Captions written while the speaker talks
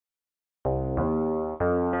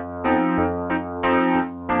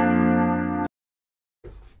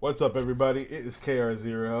What's up, everybody? It is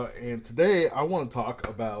KR0, and today I want to talk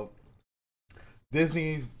about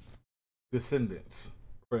Disney's Descendants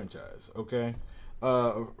franchise. Okay,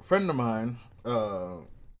 a friend of mine,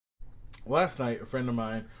 last night, a friend of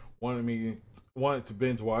mine wanted to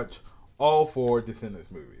binge watch all four Descendants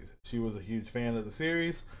movies. She was a huge fan of the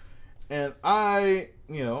series, and I'm a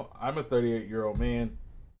 38-year-old man.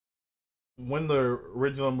 When the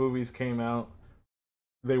original movies came out,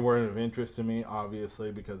 they weren't of interest to me,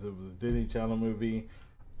 obviously, because it was a Disney Channel movie.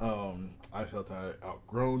 I felt I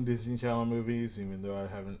outgrown Disney Channel movies, even though I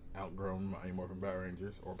haven't outgrown Mighty Morphin Power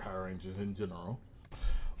Rangers or Power Rangers in general.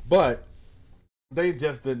 But they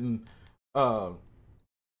just didn't. Uh,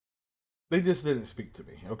 they just didn't speak to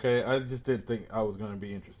me. Okay, I just didn't think I was going to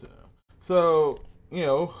be interested in them. So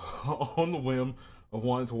on the whim of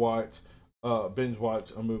wanting to binge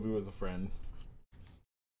watch a movie with a friend,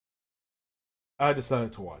 I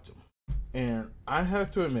decided to watch them. And I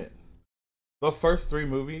have to admit, the first three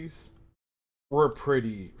movies were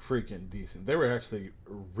pretty freaking decent. They were actually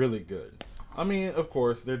really good. I mean, of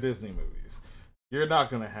course, they're Disney movies. You're not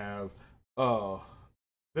going to have,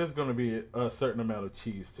 there's going to be a certain amount of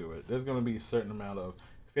cheese to it. There's going to be a certain amount of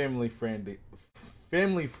family friendly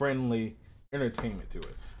entertainment to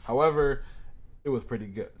it. However, it was pretty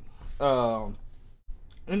good. Um,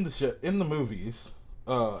 in the movies,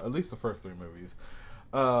 at least the first three movies,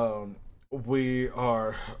 um, we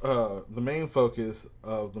are the main focus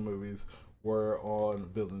of the movies were on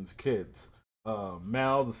villains' kids.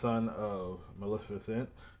 Mal, the son of Maleficent,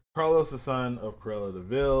 Carlos, the son of Cruella de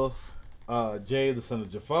Vil, Jay, the son of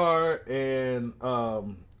Jafar, and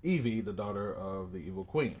Evie, the daughter of the evil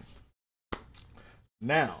queen.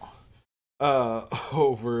 Now,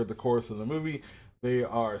 over the course of the movie, they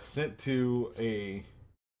are sent to a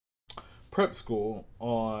prep school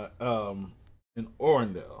on in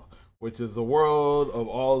Orendale, which is the world of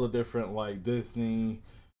all the different like Disney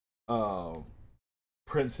uh,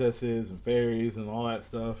 princesses and fairies and all that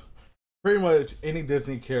stuff. Pretty much any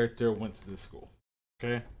Disney character went to this school.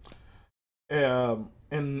 Okay,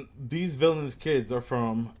 and these villains' kids are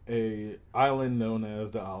from a island known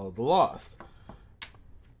as the Isle of the Lost,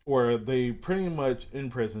 where they pretty much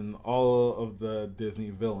imprison all of the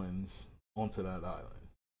Disney villains onto that island.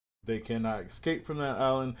 They cannot escape from that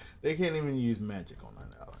island. They can't even use magic on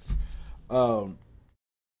that island.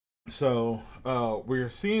 We're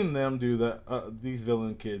seeing them do that. These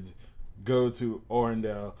villain kids go to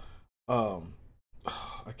Orendale.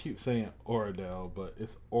 I keep saying Oradell, but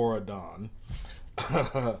it's Oradon.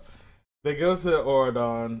 They go to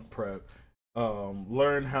Oradon Prep,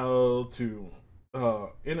 learn how to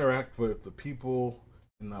interact with the people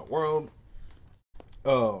in that world,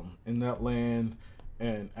 in that land,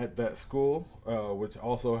 and at that school, which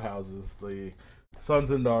also houses the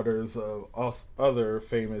sons and daughters of other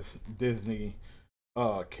famous Disney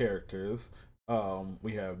characters.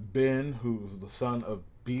 We have Ben, who's the son of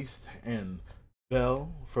Beast and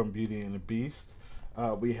Belle from Beauty and the Beast.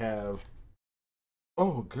 We have,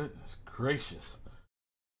 oh goodness gracious,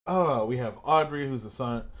 we have Audrey, who's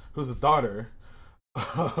the daughter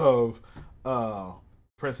of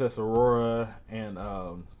Princess Aurora and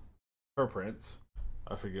her prince.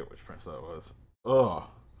 I forget which prince that was. Oh,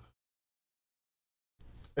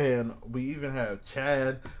 and we even have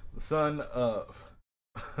Chad, the son of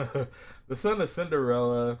the son of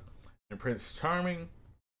Cinderella and Prince Charming.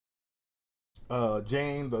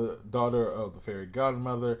 Jane, the daughter of the fairy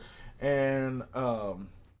godmother, and what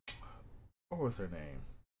was her name?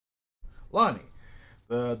 Lonnie,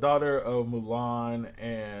 the daughter of Mulan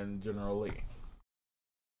and General Lee.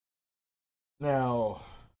 Now,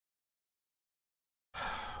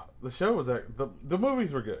 the show was the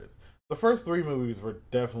movies were good. The first three movies were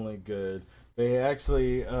definitely good. They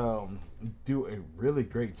actually do a really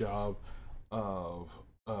great job of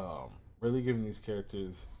really giving these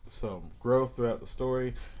characters some growth throughout the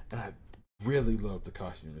story, and I really love the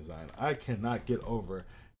costume design. I cannot get over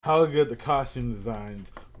how good the costume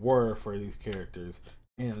designs were for these characters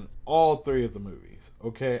in all three of the movies.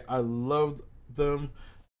 Okay, I loved them.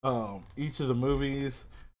 Each of the movies,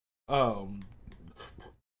 the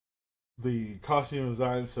costume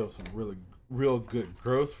design showed some really real good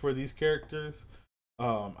growth for these characters.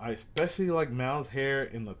 I especially like Mal's hair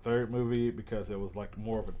in the third movie because it was like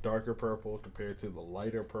more of a darker purple compared to the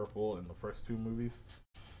lighter purple in the first two movies.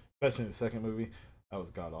 Especially in the second movie, that was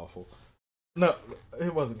god awful. No,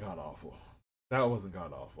 it wasn't god awful. That wasn't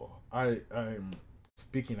god awful. I'm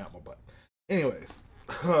speaking out my butt. Anyways,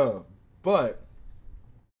 but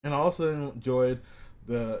and I also enjoyed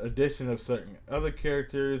the addition of certain other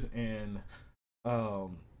characters in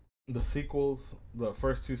the sequels, the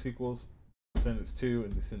first two sequels, Descendants 2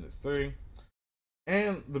 and Descendants 3.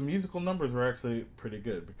 And the musical numbers were actually pretty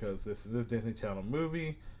good because this is a Disney Channel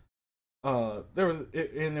movie.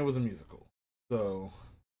 It was a musical, so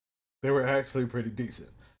they were actually pretty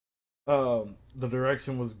decent. The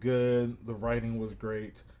direction was good, the writing was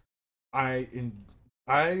great. I in,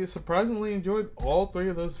 I surprisingly enjoyed all three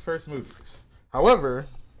of those first movies. However,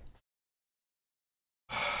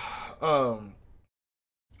 um,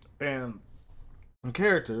 and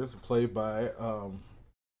characters played by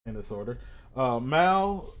in this order.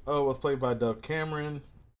 Mal was played by Dove Cameron.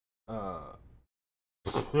 Uh,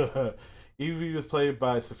 Evie was played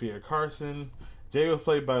by Sophia Carson. Jay was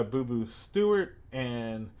played by Boo Boo Stewart,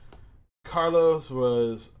 and Carlos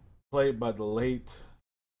was played by the late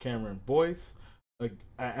Cameron Boyce, an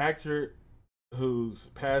actor whose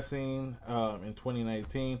passing in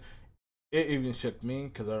 2019. It even shook me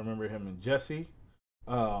because I remember him in Jesse.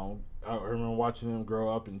 I remember watching him grow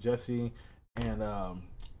up in Jesse, and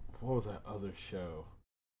what was that other show?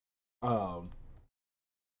 Um,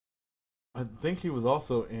 I think he was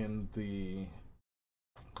also in the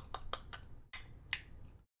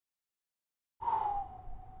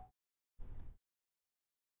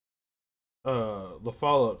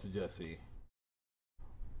follow up to Jesse.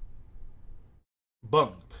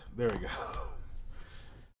 Bunked. There we go.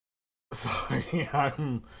 Sorry,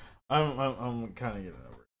 I'm kind of getting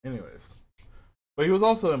over it. Anyways, but he was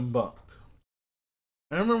also in Bunked.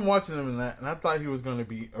 And I remember watching him in that, and I thought he was going to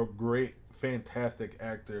be a great, fantastic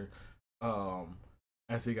actor. Um,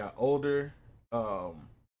 as he got older,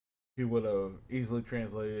 he would have easily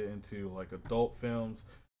translated into like adult films,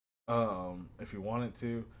 if he wanted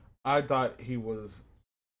to. I thought he was.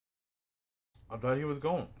 I thought he was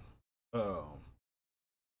going. Um,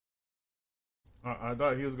 I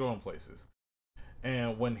thought he was going places.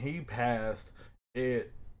 And when he passed,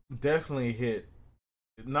 it definitely hit.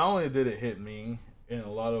 Not only did it hit me and a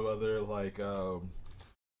lot of other like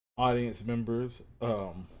audience members,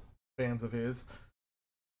 fans of his,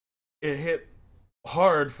 it hit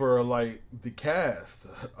hard for like the cast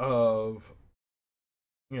of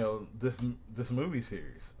this movie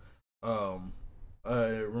series. Um,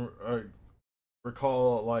 I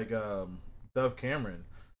recall like Dove Cameron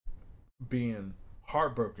being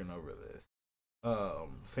heartbroken over this.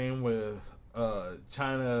 Same with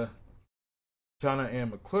China Ann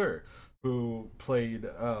McClure, who played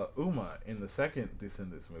Uma in the second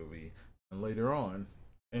Descendants movie, and later on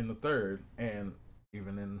in the third, and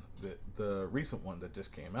even in the recent one that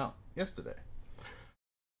just came out yesterday.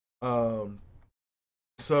 Um,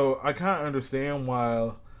 so I kind of understand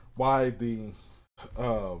why the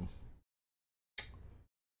um,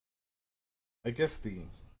 I guess the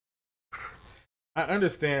I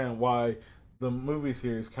understand why the movie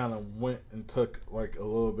series kind of went and took like a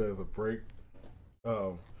little bit of a break,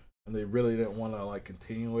 um, and they really didn't want to like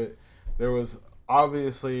continue it. There was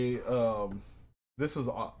obviously this was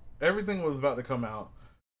everything was about to come out.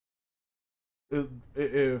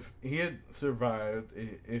 If he had survived,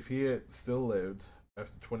 if he had still lived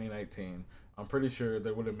after 2019, I'm pretty sure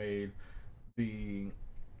they would have made the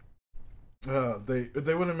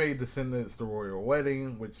they would have made Descendants the Royal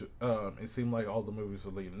Wedding, which it seemed like all the movies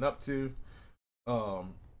were leading up to.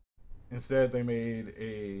 Um, Instead, they made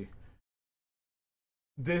a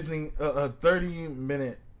a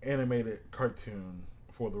 30-minute animated cartoon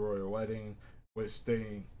for the Royal Wedding, which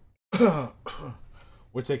they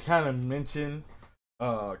which they kind of mention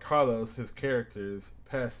Carlos, his character's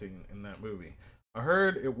passing in that movie. I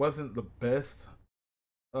heard it wasn't the best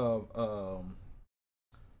of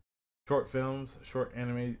short films, short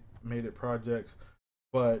animated projects,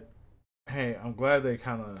 but hey, I'm glad they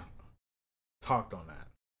kind of talked on that.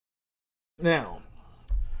 Now,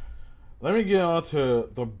 let me get on to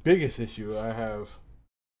the biggest issue I have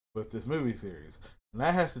with this movie series, and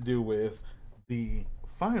that has to do with the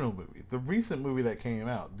final movie, the recent movie that came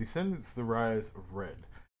out, Descendants: The Rise of Red.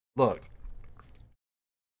 Look,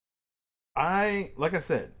 like I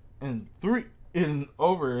said, in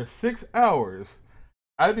over 6 hours,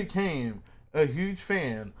 I became a huge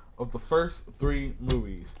fan of the first three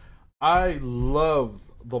movies. I loved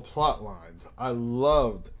the plot lines. I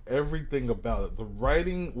loved everything about it. The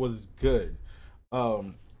writing was good.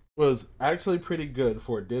 Was actually pretty good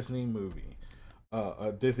for a Disney movie,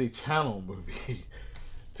 a Disney Channel movie,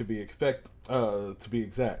 to be exact.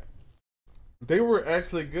 They were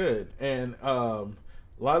actually good, and a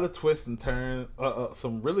lot of twists and turns.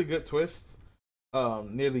 Some really good twists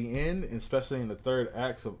near the end, especially in the third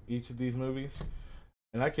acts of each of these movies.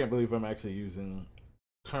 And I can't believe I'm actually using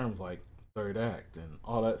terms like third act and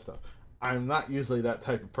all that stuff. I'm not usually that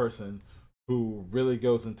type of person who really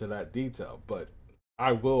goes into that detail, but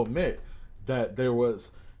I will admit that there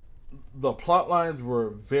was the plot lines were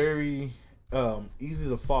very easy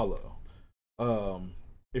to follow. Um,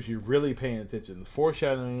 if you're really paying attention, the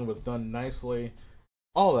foreshadowing was done nicely,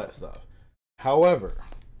 all that stuff. However,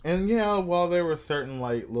 and yeah, while there were certain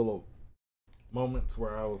like little moments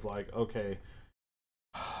where I was like, okay,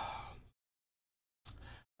 I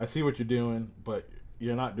see what you're doing, but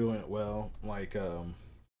you're not doing it well. Like,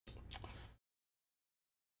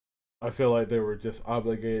 I feel like they were just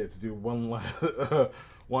obligated to do one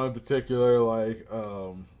particular like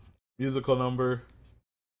musical number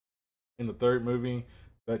in the third movie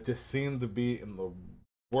that just seemed to be in the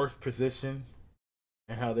worst position,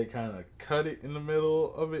 and how they kind of cut it in the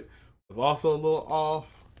middle of it was also a little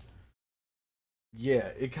off. Yeah,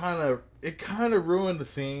 it kind of ruined the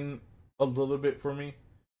scene a little bit for me,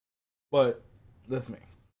 but that's me.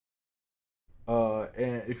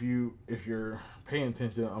 And if you're paying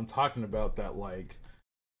attention, I'm talking about that like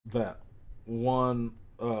that one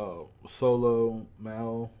solo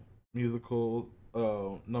male musical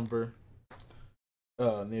number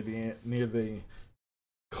near the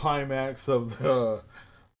climax of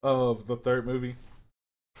the third movie.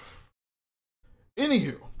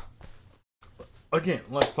 Anywho, again,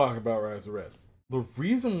 let's talk about Rise of Red. The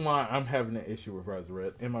reason why I'm having an issue with Rise of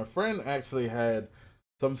Red, and my friend actually had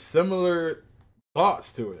some similar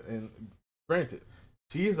thoughts to it, and granted,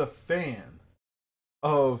 she is a fan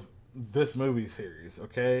of this movie series.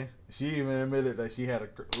 Okay, she even admitted that she had a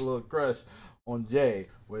little crush on Jay,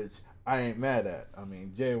 which I ain't mad at. I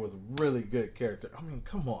mean, Jay was a really good character. I mean,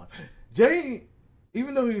 come on, Jay.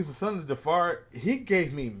 Even though he's the son of Jafar, he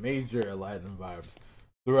gave me major Aladdin vibes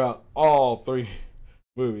throughout all three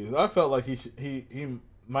movies. I felt like he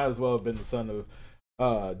might as well have been the son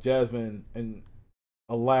of Jasmine and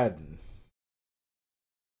Aladdin,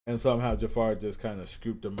 and somehow Jafar just kind of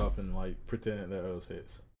scooped him up and like pretended that it was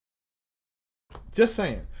his. Just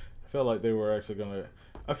saying. I felt like they were actually gonna.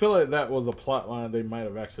 I feel like that was a plot line they might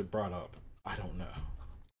have actually brought up. I don't know.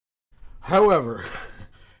 However,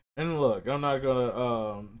 and look, I'm not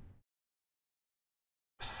gonna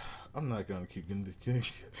keep getting.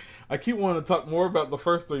 I keep wanting to talk more about the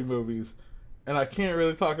first three movies, and I can't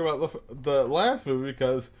really talk about the last movie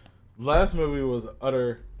because the last movie was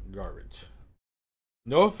utter garbage.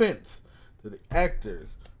 No offense to the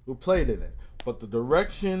actors who played in it, but the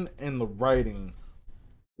direction and the writing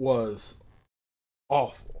was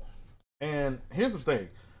awful. And here's the thing,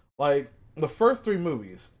 like the first three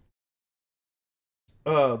movies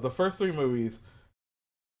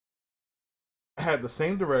had the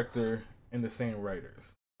same director and the same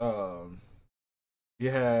writers. You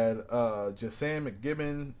had Jason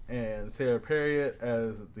McGibbon and Sarah Perriott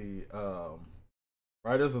as the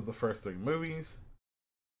writers of the first three movies,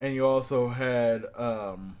 and you also had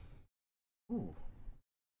ooh,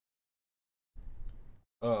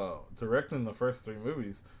 directing the first three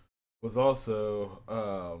movies was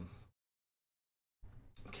also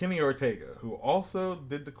Kenny Ortega, who also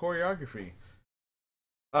did the choreography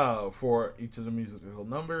for each of the musical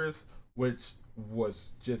numbers, which was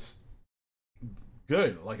just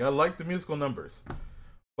good. Like I liked the musical numbers,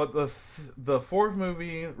 but the fourth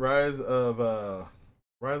movie, Rise of the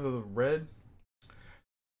Red,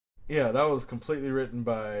 yeah, that was completely written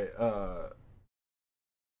by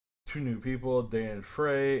two new people, Dan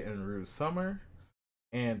Frey and Rue Summer,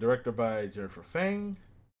 and directed by Jennifer Fang.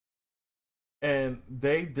 And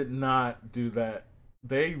they did not do that.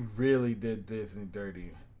 They really did Disney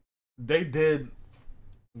dirty. They did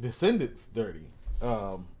Descendants dirty.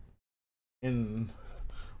 In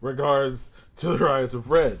regards to the Rise of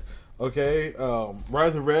Red. Okay,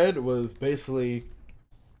 Rise of Red was basically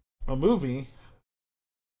a movie.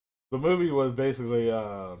 The movie was basically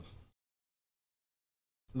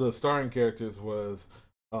the starring characters was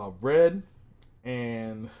Red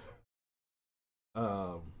and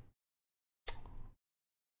um,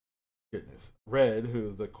 Red,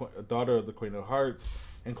 who's the daughter of the Queen of Hearts,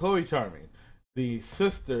 and Chloe Charming, the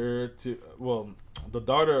sister to the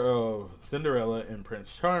daughter of Cinderella and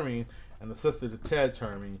Prince Charming, and the sister to Chad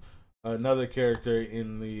Charming, another character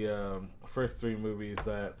in the first three movies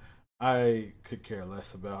that I could care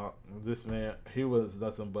less about. This man, he was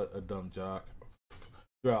nothing but a dumb jock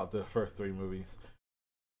throughout the first three movies.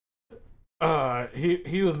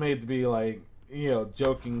 He was made to be like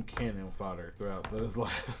joking cannon fodder throughout those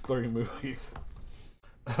last three movies.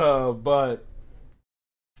 But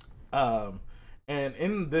and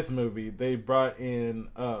in this movie they brought in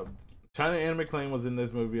China Anne McClain was in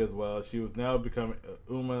this movie as well. She was now becoming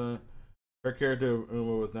Uma. Her character of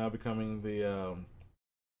Uma was now becoming the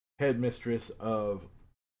headmistress of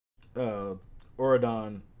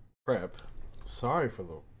Oradon Prep. Sorry for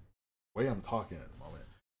the way I'm talking at the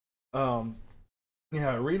moment.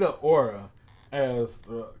 Yeah, Rita Ora as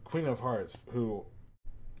the Queen of Hearts, who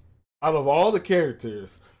out of all the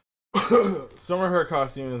characters, some of her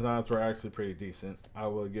costume designs were actually pretty decent. I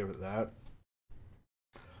will give it that.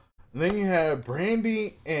 And then you have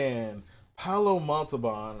Brandy and Paolo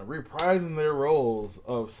Montalban reprising their roles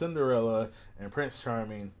of Cinderella and Prince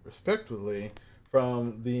Charming, respectively,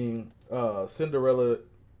 from the Cinderella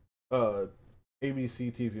uh,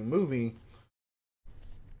 ABC TV movie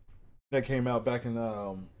that came out back in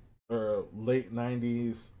late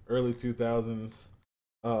 '90s, early 2000s.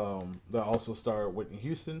 That also starred Whitney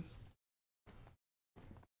Houston,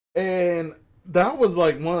 and that was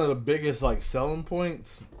like one of the biggest like selling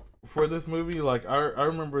points for this movie. Like I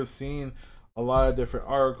remember seeing a lot of different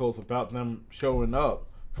articles about them showing up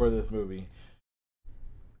for this movie,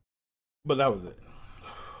 but that was it.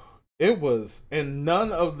 It was, and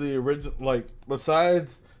none of the original, like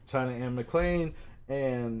besides China Anne McClain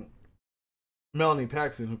and Melanie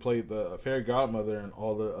Paxton, who played the fairy godmother in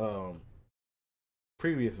all the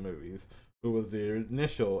previous movies, who was the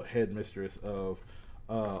initial headmistress of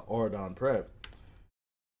Ordon Prep.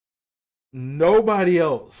 Nobody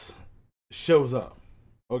else shows up.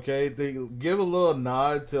 Okay, they give a little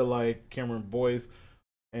nod to like Cameron Boyce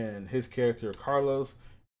and his character Carlos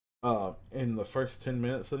in the first 10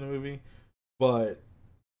 minutes of the movie, but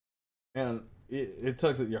and it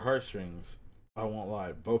tugs at your heartstrings. I won't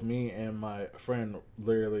lie. Both me and my friend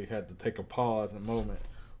literally had to take a pause and moment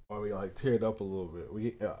while we like teared up a little bit.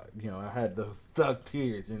 We, I had those stuck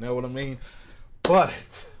tears. You know what I mean?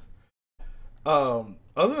 But other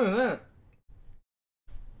than that,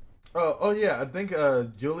 oh yeah, I think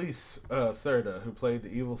Julie Serta, who played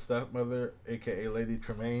the evil stepmother, aka Lady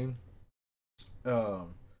Tremaine,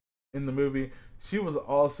 um, in the movie, she was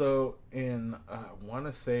also in I want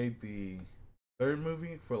to say the third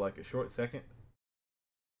movie for like a short second,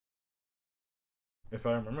 if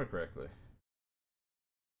I remember correctly.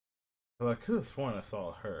 But I could have sworn I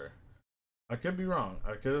saw her. I could be wrong.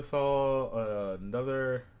 I could have saw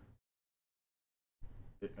another.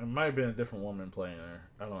 It might have been a different woman playing her.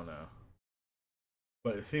 I don't know,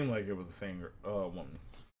 but it seemed like it was the same woman.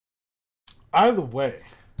 Either way,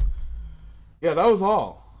 yeah, that was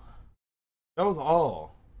all. That was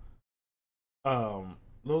all.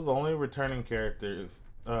 Those are the only returning characters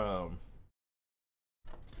of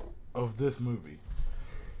this movie.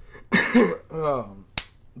 um,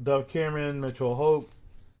 Dove Cameron, Mitchell Hope,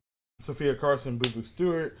 Sophia Carson, Boo Boo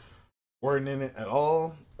Stewart weren't in it at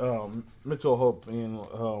all. Mitchell Hope being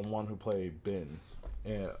one who played Ben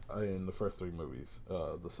in the first three movies,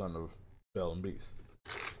 the son of Belle and Beast.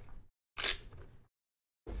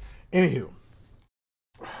 Anywho,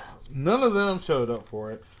 none of them showed up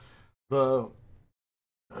for it. The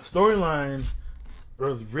storyline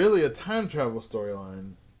was really a time travel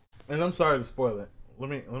storyline, and I'm sorry to spoil it. Let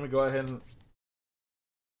me go ahead and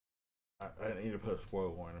I need to put a spoiler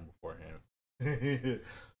warning beforehand.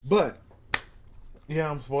 But yeah,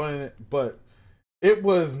 I'm spoiling it. But it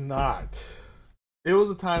was not. It was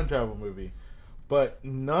a time travel movie, but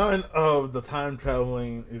none of the time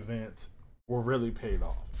traveling events were really paid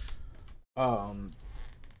off. Um,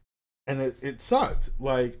 and it sucked.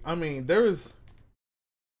 Like, I mean, there was.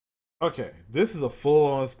 Okay, this is a full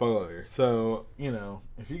on spoiler. So,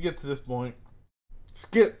 if you get to this point,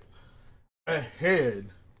 skip ahead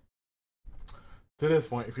to this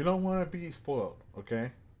point if you don't want to be spoiled,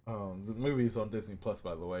 okay? The movie is on Disney Plus,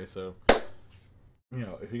 by the way, so,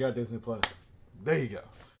 if you got Disney Plus, there you go.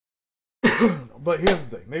 But here's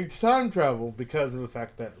the thing. They time travel because of the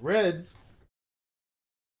fact that Red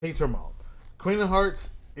hates her mom. Queen of Hearts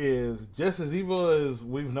is just as evil as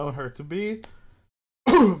we've known her to be,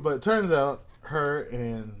 but it turns out her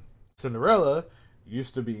and Cinderella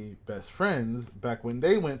used to be best friends back when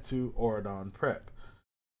they went to Oradon Prep.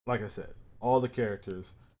 Like I said, all the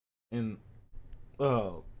characters in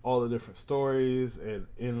all the different stories and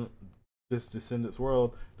in this Descendants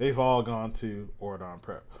world, they've all gone to Oradon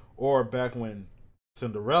Prep. Or back when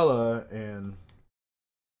Cinderella and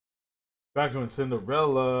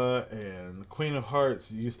Queen of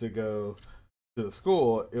Hearts used to go to the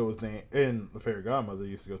school, it was named, and the fairy godmother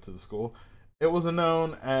used to go to the school, it was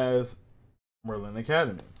known as Merlin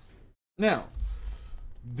Academy. Now,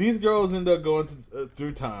 these girls end up going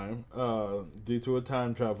through time due to a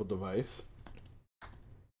time travel device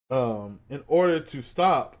in order to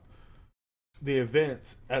stop the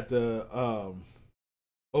events at the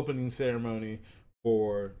opening ceremony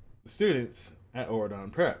for the students at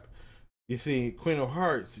Oradon Prep. You see, Queen of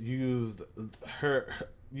Hearts used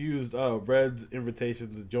Red's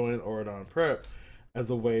invitation to join Oradon Prep as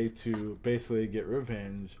a way to basically get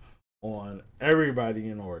revenge on everybody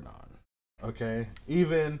in Ordon. Okay,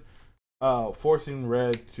 even forcing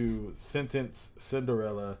Red to sentence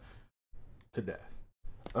Cinderella to death.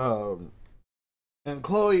 Um, and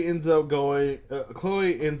Chloe ends up going.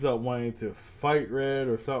 Chloe ends up wanting to fight Red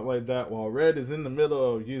or something like that, while Red is in the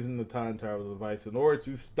middle of using the time travel device in order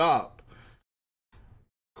to stop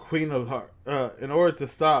Queen of Hearts. In order to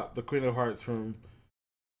stop the Queen of Hearts from,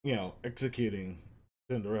 executing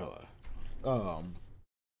Cinderella. Um,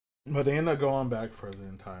 but they end up going back further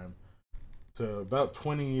in time to about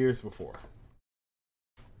 20 years before,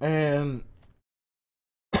 and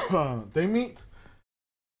they meet.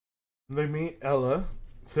 They meet Ella,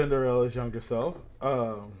 Cinderella's younger self,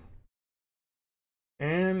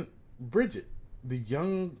 and Bridget, the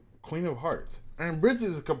young Queen of Hearts. And Bridget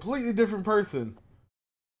is a completely different person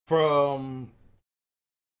from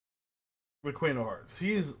the Queen of Hearts.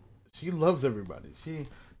 She loves everybody. She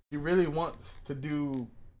really wants to do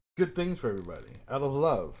good things for everybody out of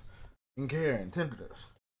love and care and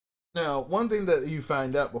tenderness. Now, one thing that you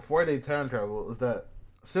find out before they time travel is that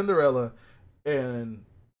Cinderella and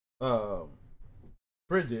uh,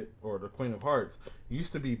 Bridget, or the Queen of Hearts,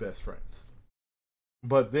 used to be best friends.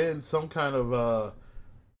 But then some kind of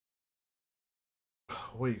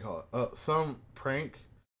what do you call it? Some prank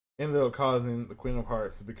ended up causing the Queen of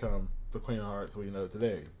Hearts to become the Queen of Hearts we know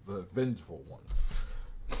today, the vengeful one.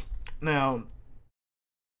 Now,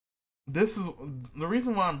 this is the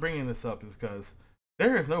reason why I'm bringing this up is because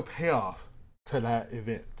there is no payoff to that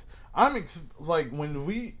event. Like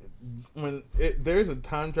when there's a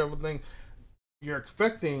time travel thing, you're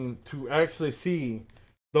expecting to actually see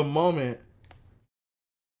the moment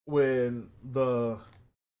when the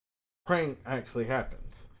prank actually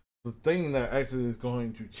happens. The thing that actually is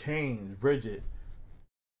going to change Bridget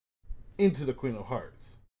into the Queen of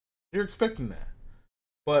Hearts. You're expecting that.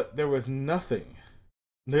 But there was nothing.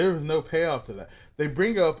 There was no payoff to that. They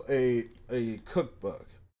bring up a cookbook,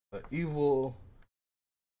 an evil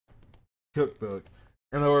cookbook,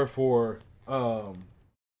 in order for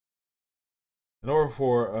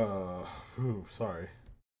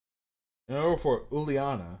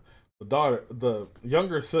Uliana, the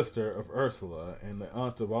younger sister of Ursula and the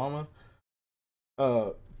aunt of Alma,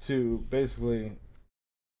 to basically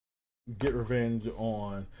get revenge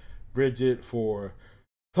on Bridget for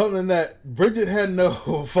something that Bridget had no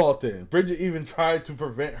fault in. Bridget even tried to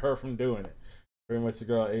prevent her from doing it. Pretty much the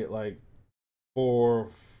girl ate like 4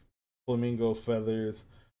 flamingo feathers,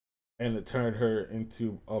 and it turned her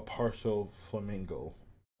into a partial flamingo.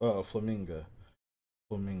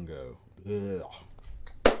 Flamingo.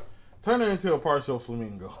 Ugh. Turned her into a partial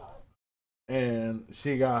flamingo. And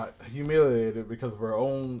she got humiliated because of her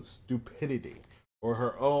own stupidity, or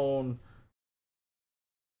her own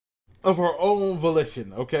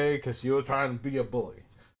volition, okay? Because she was trying to be a bully.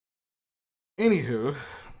 Anywho,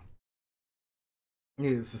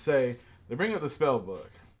 needless to say, they bring up the spell book.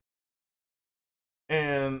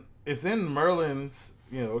 And it's in Merlin's,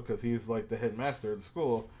 because he's like the headmaster of the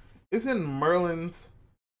school. It's in Merlin's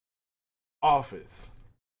office.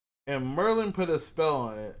 And Merlin put a spell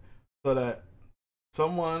on it so that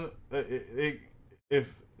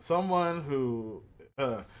if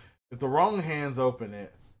the wrong hands open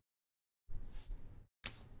it,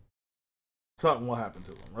 something will happen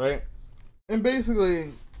to them, right? And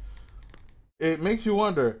basically, it makes you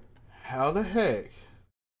wonder, how the heck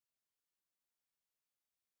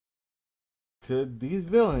could these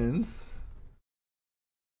villains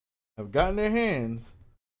have gotten their hands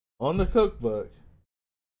on the cookbook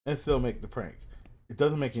and still make the prank? It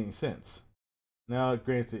doesn't make any sense. Now,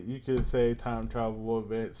 granted, you could say time travel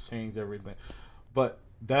events change everything, but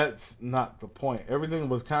that's not the point. Everything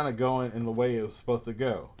was kind of going in the way it was supposed to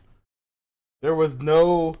go. There was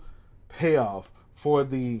no payoff for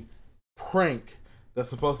the prank that's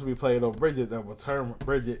supposed to be played on Bridget that will turn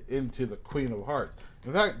Bridget into the Queen of Hearts.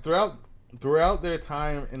 In fact, throughout their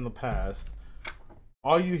time in the past,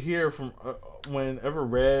 all you hear from whenever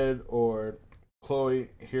Red or Chloe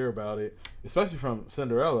hear about it, especially from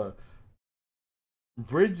Cinderella,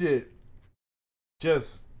 Bridget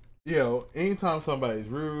just, anytime somebody's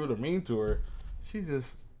rude or mean to her, she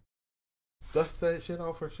just dusts that shit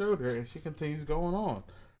off her shoulder and she continues going on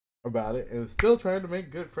about it and still trying to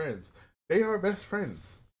make good friends. They are best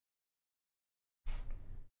friends.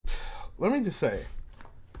 Let me just say,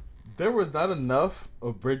 there was not enough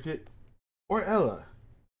of Bridget or Ella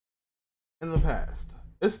in the past,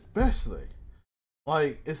 especially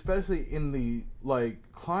in the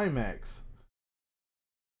climax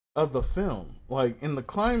of the film, in the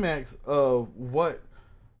climax of what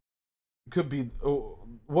could be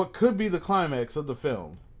the climax of the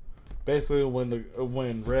film. Basically,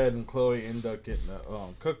 when Red and Chloe end up getting the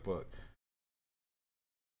cookbook,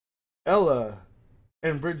 Ella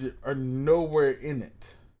and Bridget are nowhere in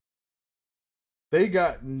it. They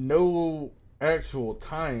got no actual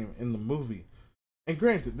time in the movie. And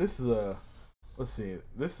granted, this is a let's see,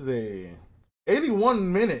 this is a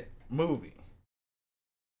 81-minute movie.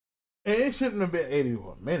 And it shouldn't have been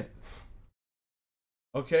 81 minutes.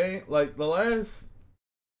 Okay? Like the last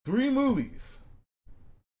 3 movies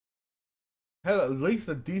had at least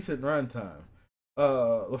a decent runtime.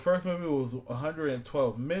 The first movie was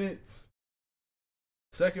 112 minutes.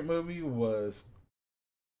 Second movie was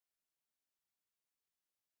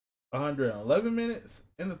 111 minutes,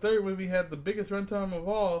 and the third movie had the biggest runtime of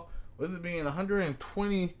all, with it being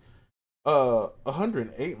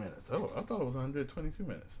 108 minutes. Oh, I thought it was 122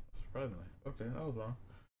 minutes. Surprisingly, okay, I was wrong.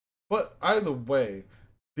 But either way,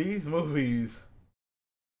 these movies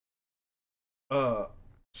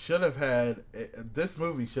should have had. This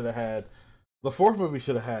movie should have had. The fourth movie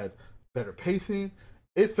should have had better pacing.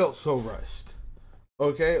 It felt so rushed.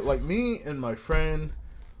 Okay, like me and my friend,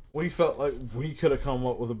 we felt like we could have come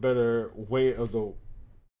up with a better way of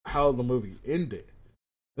how the movie ended.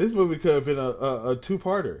 This movie could have been a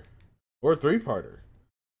 2-parter or a 3-parter.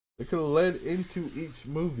 It could have led into each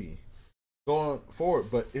movie going forward,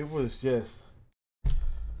 but it was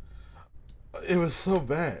so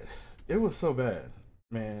bad. It was so bad,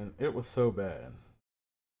 man. It was so bad.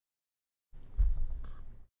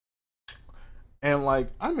 And like,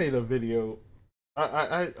 I made a video.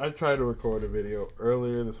 I tried to record a video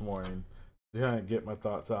earlier this morning to try and get my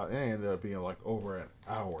thoughts out. It ended up being like over an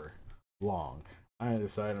hour long. I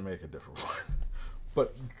decided to make a different one.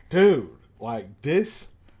 But dude, like, this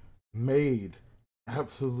made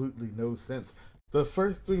absolutely no sense. The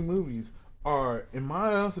first 3 movies are, in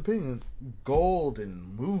my honest opinion,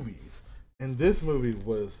 golden movies. And this movie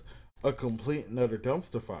was a complete and utter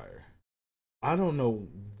dumpster fire. I don't know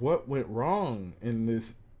what went wrong in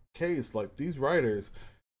this case. Like, these writers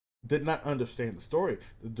did not understand the story.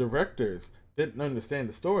 The directors didn't understand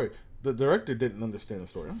the story. The director didn't understand the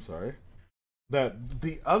story. I'm sorry. That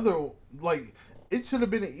the other, like, it should have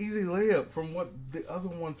been an easy layup from what the other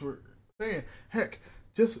ones were saying. Heck,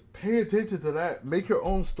 just pay attention to that. Make your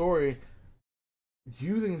own story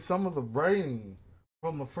using some of the writing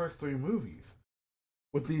from the first 3 movies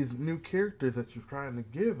with these new characters that you're trying to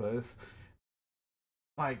give us.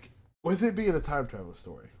 Like, was it being a time travel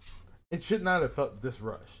story? It should not have felt this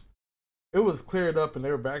rushed. It was cleared up, and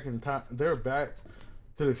they were back in time. They were back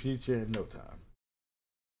to the future in no time.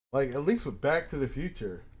 Like, at least with Back to the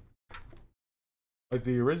Future, like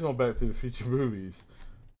the original Back to the Future movies,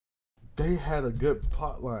 they had a good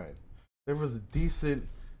plot line. There was a decent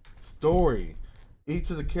story. Each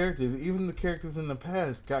of the characters, even the characters in the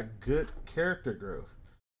past, got good character growth.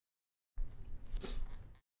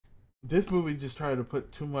 This movie just tried to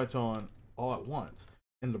put too much on all at once.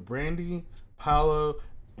 And the Brandy, Paolo,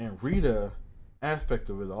 and Rita aspect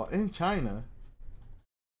of it all, and China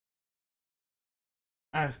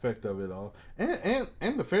aspect of it all, and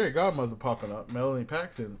the fairy godmother popping up, Melanie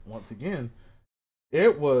Paxton, once again,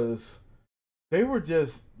 it was, they were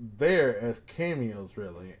just there as cameos,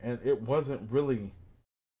 really, and it wasn't really,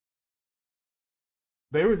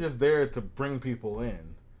 they were just there to bring people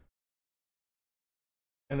in,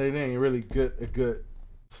 and they didn't really get a good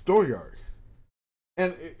story arc.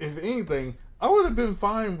 And if anything, I would have been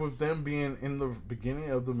fine with them being in the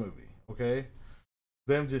beginning of the movie, okay?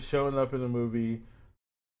 Them just showing up in the movie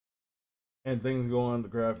and things going to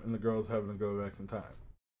grab and the girls having to go back in time.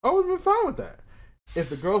 I would have been fine with that. If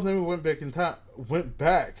the girls never went back in time, went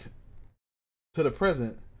back to the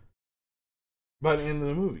present by the end of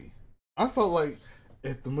the movie. I felt like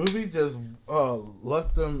if the movie just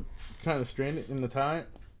left them kind of stranded in the past,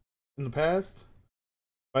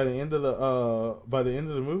 by the end of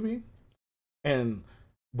the movie, and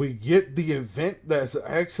we get the event that's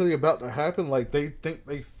actually about to happen, like they think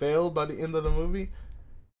they failed by the end of the movie,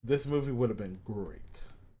 this movie would have been great.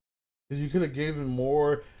 You could have given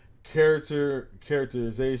more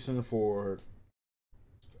characterization for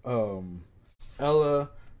Ella,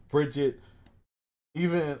 Bridget,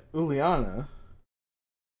 even Uliana,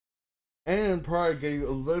 and probably gave a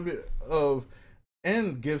little bit of,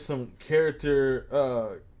 and give some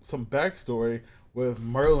some backstory with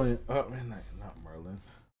Merlin. Not Merlin,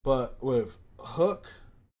 but with Hook,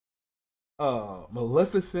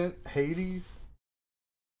 Maleficent, Hades.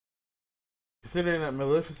 Considering that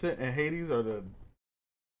Maleficent and Hades are the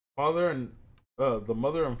father and the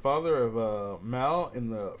mother and father of Mal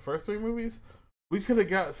in the first 3 movies, we could have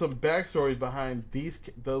got some backstories behind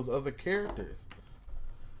those other characters.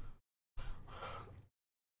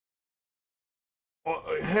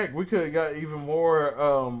 Heck, we could have got even more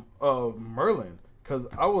of Merlin. Because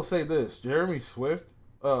I will say this: Jeremy Swift,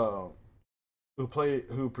 uh, who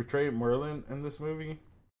portrayed Merlin in this movie,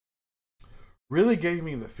 really gave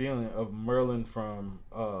me the feeling of Merlin from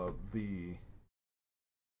the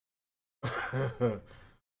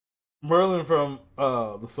Merlin from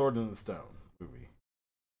the Sword in the Stone movie.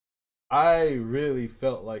 I really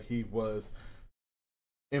felt like he was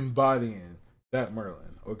embodying that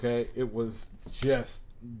Merlin. Okay, it was just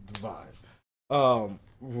divine.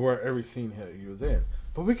 For every scene he was in,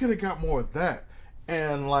 but we could have got more of that.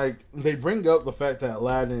 And like they bring up the fact that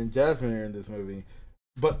Aladdin and Jasmine are in this movie,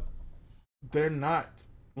 but they're not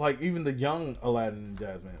like even the young Aladdin and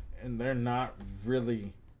Jasmine, and they're not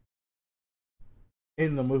really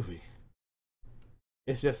in the movie.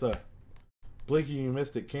 It's just a Blinky you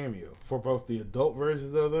missed it cameo for both the adult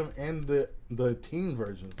versions of them and the teen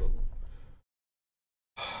versions of them.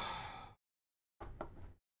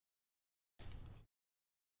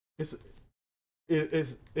 It's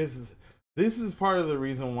it's this is part of the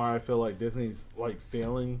reason why I feel like Disney's like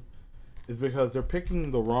failing is because they're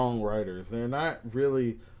picking the wrong writers. They're not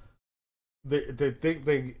really they think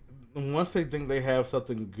they once they think they have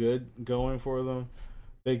something good going for them,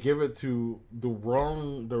 they give it to the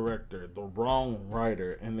wrong director, the wrong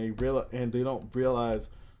writer, and they don't realize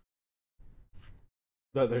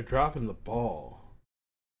that they're dropping the ball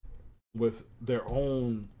with their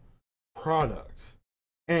own products.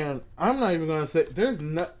 And I'm not even gonna say there's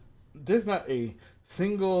not a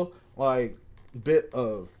single like bit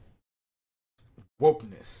of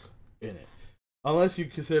wokeness in it, unless you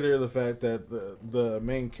consider the fact that the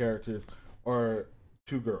main characters are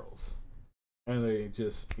two girls, and they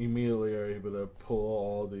just immediately are able to pull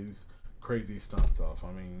all these crazy stunts off.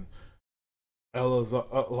 I mean, Ella's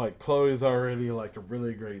like Chloe's already like a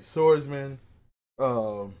really great swordsman.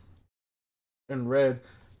 Um, and Red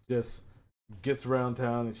just gets around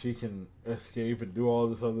town and she can escape and do all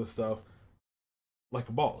this other stuff like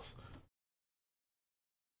a boss.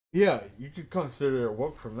 Yeah, you could consider it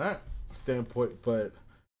woke from that standpoint, but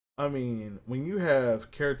I mean, when you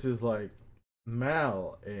have characters like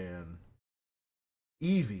Mal and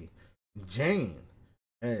Evie, Jane,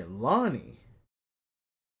 and Lonnie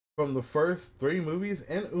from the first three movies,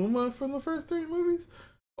 and Uma from the first three movies,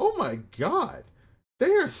 oh my god,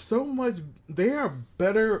 they are so much. They are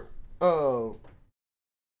better. Uh,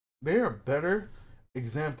 they are better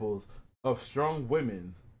examples of strong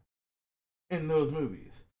women in those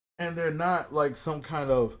movies, and they're not like some kind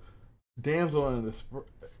of damsel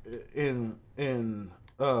in in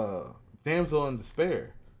damsel in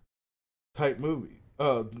despair type movie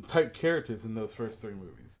type characters in those first three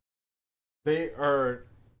movies. They are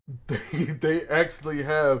they actually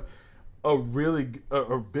have a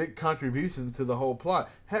big contribution to the whole plot.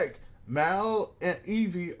 Heck, Mal and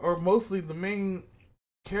Evie are mostly the main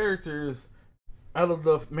characters out of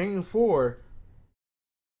the main four.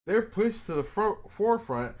 They're pushed to the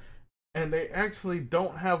forefront, and they actually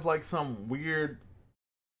don't have like some weird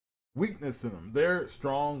weakness in them. They're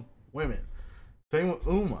strong women. Same with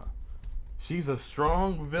Uma. She's a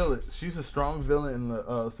strong villain. She's a strong villain in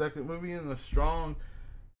the second movie and a strong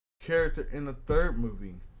character in the third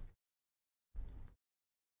movie.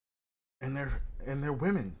 And they're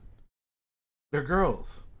women. They're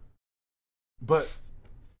girls. But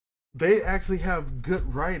they actually have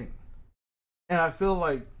good writing. And I feel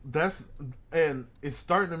like and it's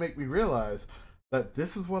starting to make me realize that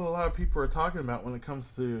this is what a lot of people are talking about when it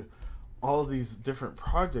comes to all these different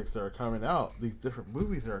projects that are coming out, these different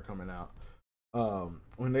movies that are coming out.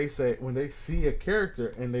 When they see a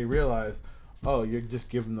character and they realize, oh, you're just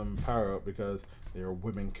giving them power up because they're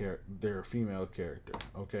a female character.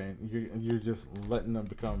 Okay, you're just letting them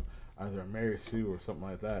become either a Mary Sue or something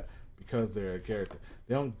like that because they're a character.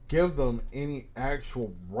 They don't give them any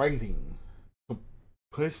actual writing to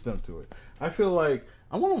push them to it. I feel like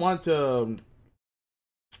I want to watch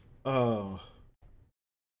uh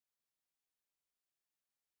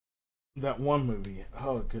that one movie.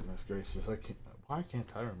 Oh goodness gracious! Why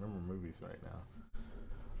can't I remember movies right now?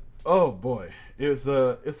 Oh boy, it's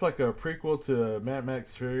like a prequel to Mad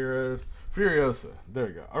Max Furiosa. There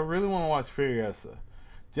we go. I really want to watch Furiosa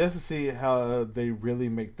just to see how they really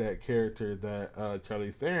make that character that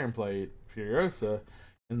Charlize Theron played Furiosa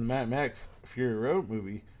in the Mad Max Fury Road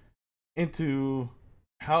movie into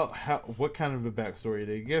how what kind of a backstory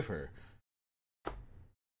they give her.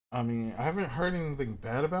 I mean, I haven't heard anything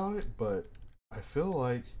bad about it, but I feel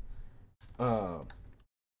like uh,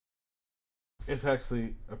 it's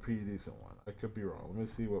actually a pretty decent one. I could be wrong. Let me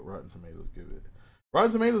see what Rotten Tomatoes give it.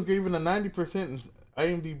 Rotten Tomatoes gave it a 90%, and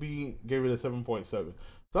IMDb gave it a 7.7. So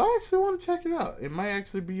I actually want to check it out. It might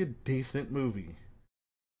actually be a decent movie.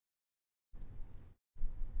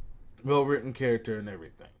 Well written character and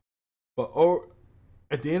everything. But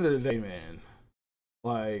at the end of the day, man,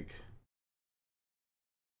 like,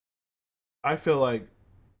 I feel like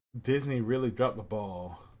Disney really dropped the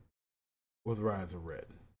ball with Rise of Red.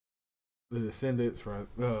 The Descendants,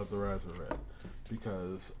 the Rise of Red.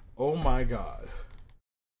 Because, oh my god.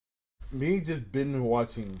 Me just been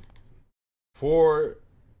watching 4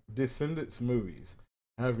 Descendants movies.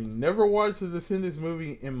 Having never watched a Descendants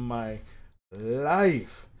movie in my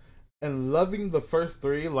life. And loving the first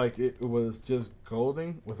 3 like it was just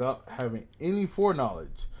golden without having any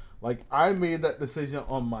foreknowledge. Like, I made that decision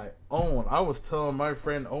on my own. I was telling my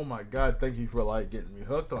friend, oh my god, thank you for like getting me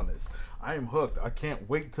hooked on this. I am hooked. I can't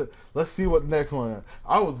wait to, let's see what the next one is.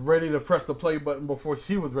 I was ready to press the play button before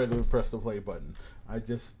she was ready to press the play button. I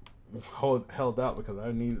just held out because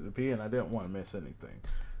I needed to pee and I didn't want to miss anything.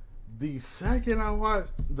 The second I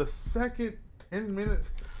watched, the second 10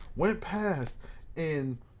 minutes went past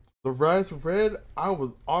in The Rise of Red, I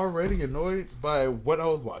was already annoyed by what I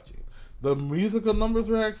was watching. The musical numbers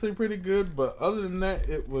were actually pretty good, but other than that,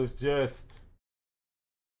 it was just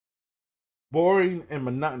boring and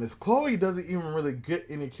monotonous. Chloe doesn't even really get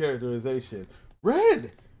any characterization.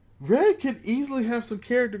 Red could easily have some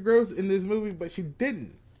character growth in this movie, but she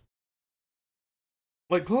didn't.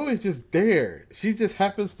 Like, Chloe's just there. She just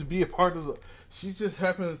happens to be a part of the. She just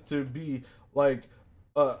happens to be like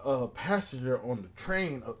a passenger on the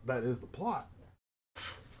train that is the plot.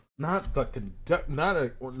 Not the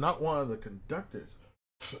not one of the conductors.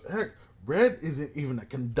 Heck, Red isn't even a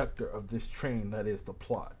conductor of this train that is the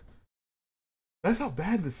plot. That's how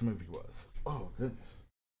bad this movie was. Oh goodness.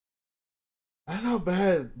 That's how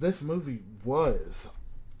bad this movie was.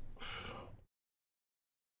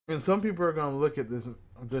 And some people are gonna look at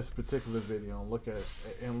this particular video and look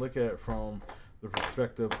at it from the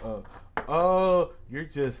perspective of, oh, you're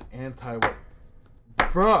just anti-woke.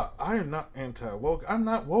 Bruh, I am not anti-woke. I'm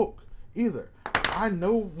not woke either. I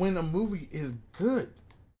know when a movie is good.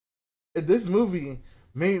 And this movie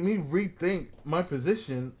made me rethink my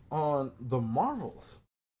position on the Marvels.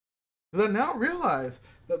 Because I now realize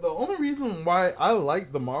that the only reason why I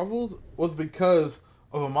liked the Marvels was because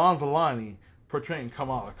of Aman Vellani portraying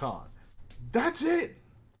Kamala Khan. That's it.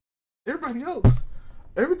 Everything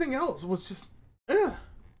else was just, eh.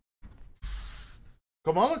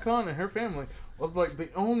 Kamala Khan and her family was like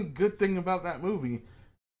the only good thing about that movie.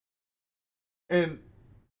 And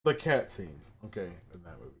the cat scene, okay, in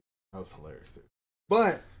that movie. That was hilarious too.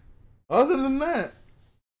 But other than that,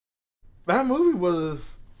 that movie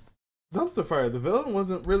was dumpster fire. The villain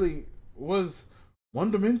was one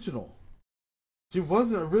dimensional. She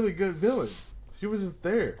wasn't a really good villain. She was just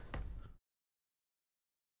there.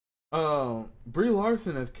 Brie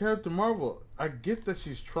Larson as Captain Marvel. I get that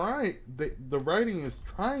she's trying. The writing is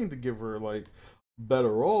trying to give her like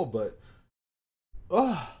better role, but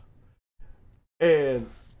and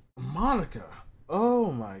Monica.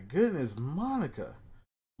 Oh my goodness, Monica.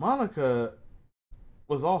 Monica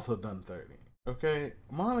was also done dirty. Okay,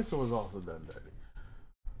 Monica was also done dirty.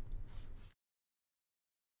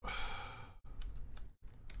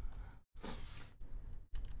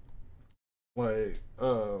 Like,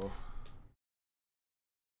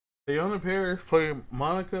 Teyonah Parris playing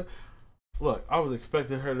Monica. Look, I was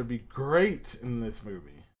expecting her to be great in this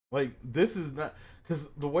movie. Like, this is not, because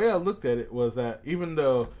the way I looked at it was that even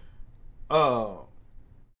though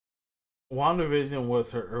WandaVision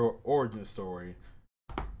was her origin story,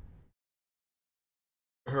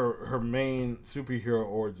 her main superhero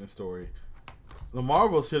origin story, the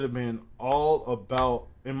Marvel should have been all about,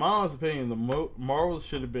 in my honest opinion, the Marvel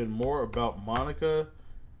should have been more about Monica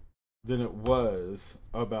than it was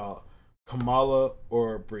about Kamala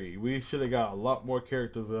or Brie. We should have got a lot more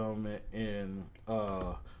character development in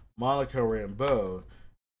Monica Rambeau,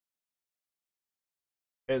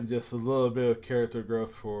 and just a little bit of character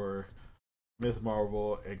growth for Miss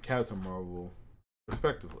Marvel and Captain Marvel,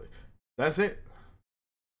 respectively. That's it.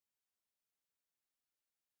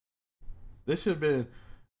 This should have been,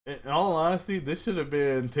 in all honesty, this should have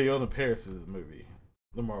been Teyonah Parris' movie,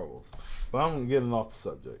 The Marvels. But I'm getting off the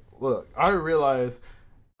subject. Look, I realized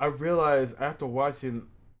after watching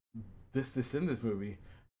this Descendants movie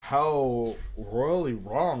how royally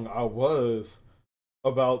wrong I was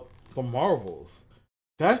about the Marvels.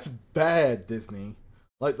 That's bad, Disney.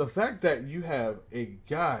 Like, the fact that you have a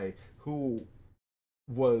guy who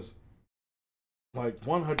was like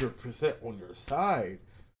 100% on your side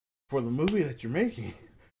for the movie that you're making.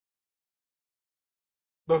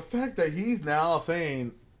 The fact that he's now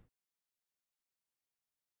saying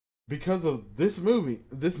because of this movie,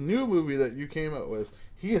 this new movie that you came up with,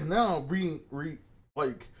 he is now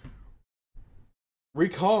like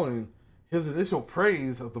recalling his initial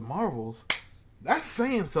praise of the Marvels. That's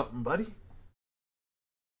saying something, buddy.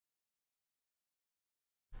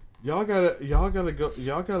 Y'all gotta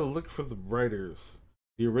look for the writers,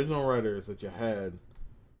 the original writers that you had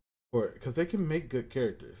for it, because they can make good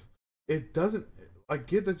characters. It doesn't. I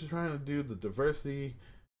get that you're trying to do the diversity,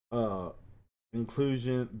 uh,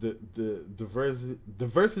 inclusion, the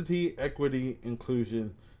diversity, equity,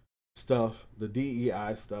 inclusion stuff, the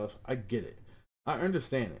DEI stuff. I get it. I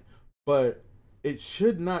understand it, but it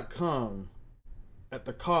should not come at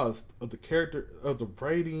the cost of the character of the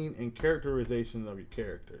writing and characterization of your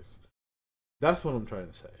characters. That's what I'm trying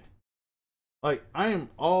to say. Like I am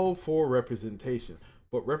all for representation,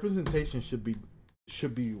 but representation should be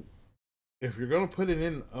if you're gonna put it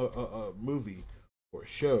in a movie or a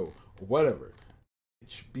show or whatever, it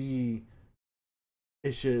should be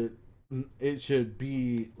it should it should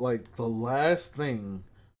be like the last thing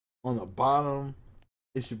on the bottom.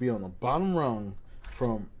 It should be on the bottom rung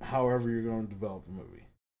from however you're going to develop a movie.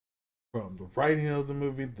 From the writing of the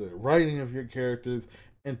movie, the writing of your characters,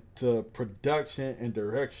 and the production and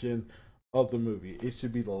direction of the movie. It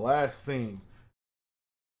should be the last thing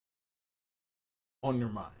on your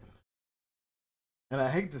mind. And I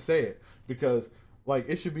hate to say it because like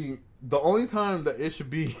it should be the only time that it should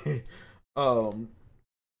be um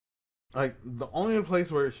like the only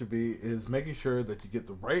place where it should be is making sure that you get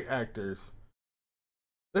the right actors.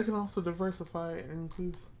 They can also diversify and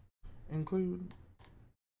include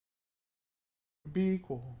be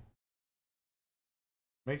equal.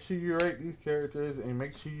 Make sure you write these characters and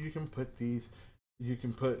make sure you can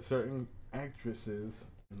put certain actresses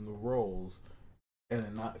in the roles and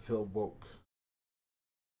it not feel woke.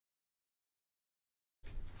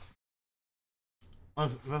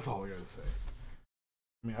 That's all I gotta say.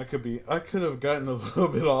 I mean, I could have gotten a little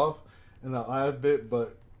bit off in that last bit,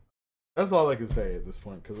 but that's all I can say at this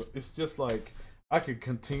point because it's just like I could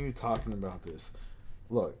continue talking about this.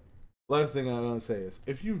 Look, last thing I want to say is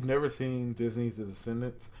if you've never seen Disney's The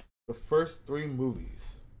Descendants, the first three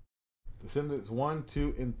movies, Descendants 1,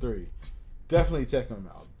 2, and 3, definitely check them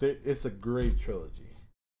out. It's a great trilogy.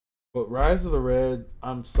 But Rise of the Red,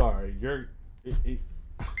 I'm sorry,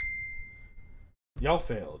 y'all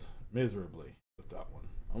failed miserably with that one.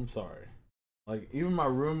 I'm sorry. Like even my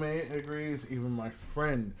roommate agrees. Even my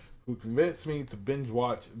friend who convinced me to binge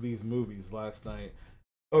watch these movies last night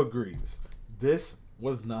agrees. This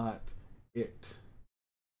was not it.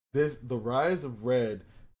 The Rise of Red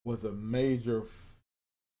was a major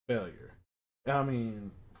failure. I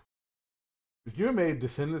mean, if you made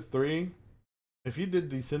Descendants 3, if you did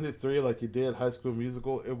Descendants 3 like you did High School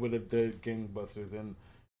Musical, it would have did gangbusters in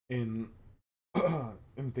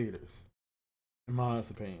in theaters. In my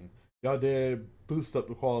honest opinion, y'all did boost up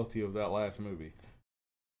the quality of that last movie.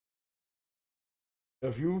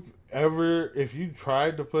 If you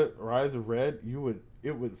tried to put Rise of Red,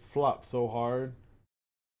 it would flop so hard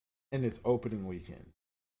in its opening weekend.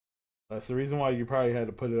 That's the reason why you probably had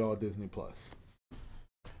to put it on Disney Plus.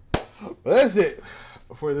 But that's it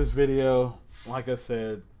for this video. Like I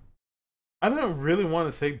said, I don't really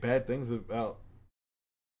want to say bad things about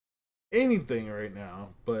anything right now,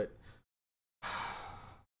 but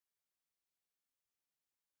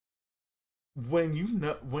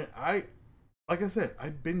when I like I said, I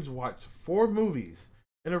binge watched 4 movies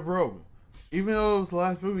in a row. Even though it was the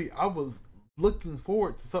last movie, I was looking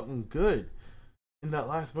forward to something good in that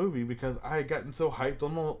last movie because I had gotten so hyped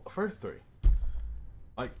on the first 3.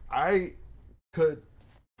 Like I could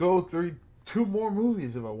go through 2 more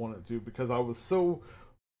movies if I wanted to because I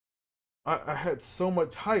had so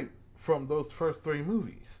much hype from those first 3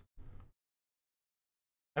 movies.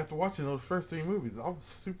 After watching those first 3 movies, I was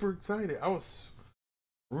super excited. I was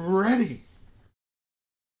ready.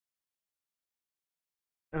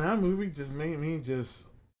 And that movie just made me just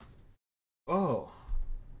oh.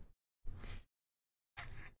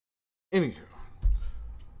 Anywho,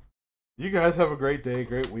 you guys have a great day,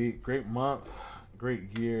 great week, great month,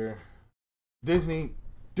 great year. Disney,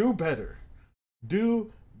 do better.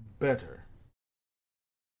 Do better.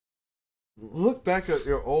 Look back at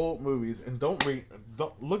your old movies and don't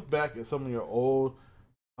look back at some of your old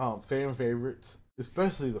fan favorites,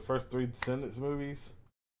 especially the first 3 Descendants movies,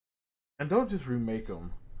 and don't just remake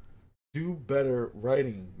them. Do better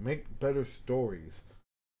writing, make better stories.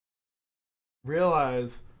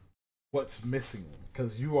 Realize what's missing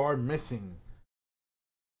because you are missing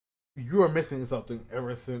something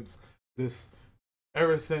ever since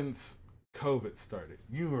COVID started.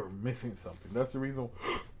 You were missing something. That's the reason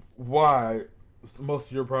why most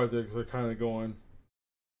of your projects are kind of going,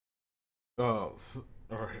 or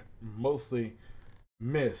mostly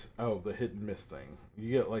miss out of the hit and miss thing.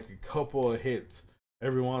 You get like a couple of hits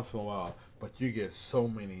every once in a while, but you get so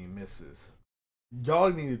many misses.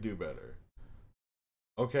 Y'all need to do better.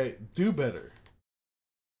 Okay, do better.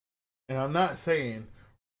 And I'm not saying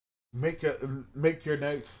make your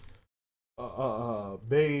next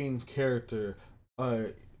main character a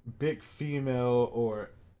big female or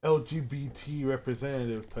LGBT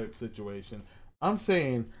representative type situation. I'm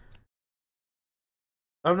saying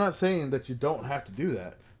I'm not saying that you don't have to do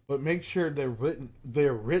that, but make sure they're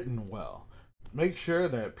written well. Make sure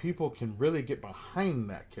that people can really get behind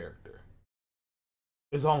that character.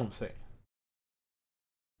 Is all I'm saying.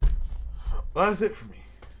 Well, that's it for me.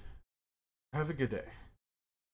 Have a good day.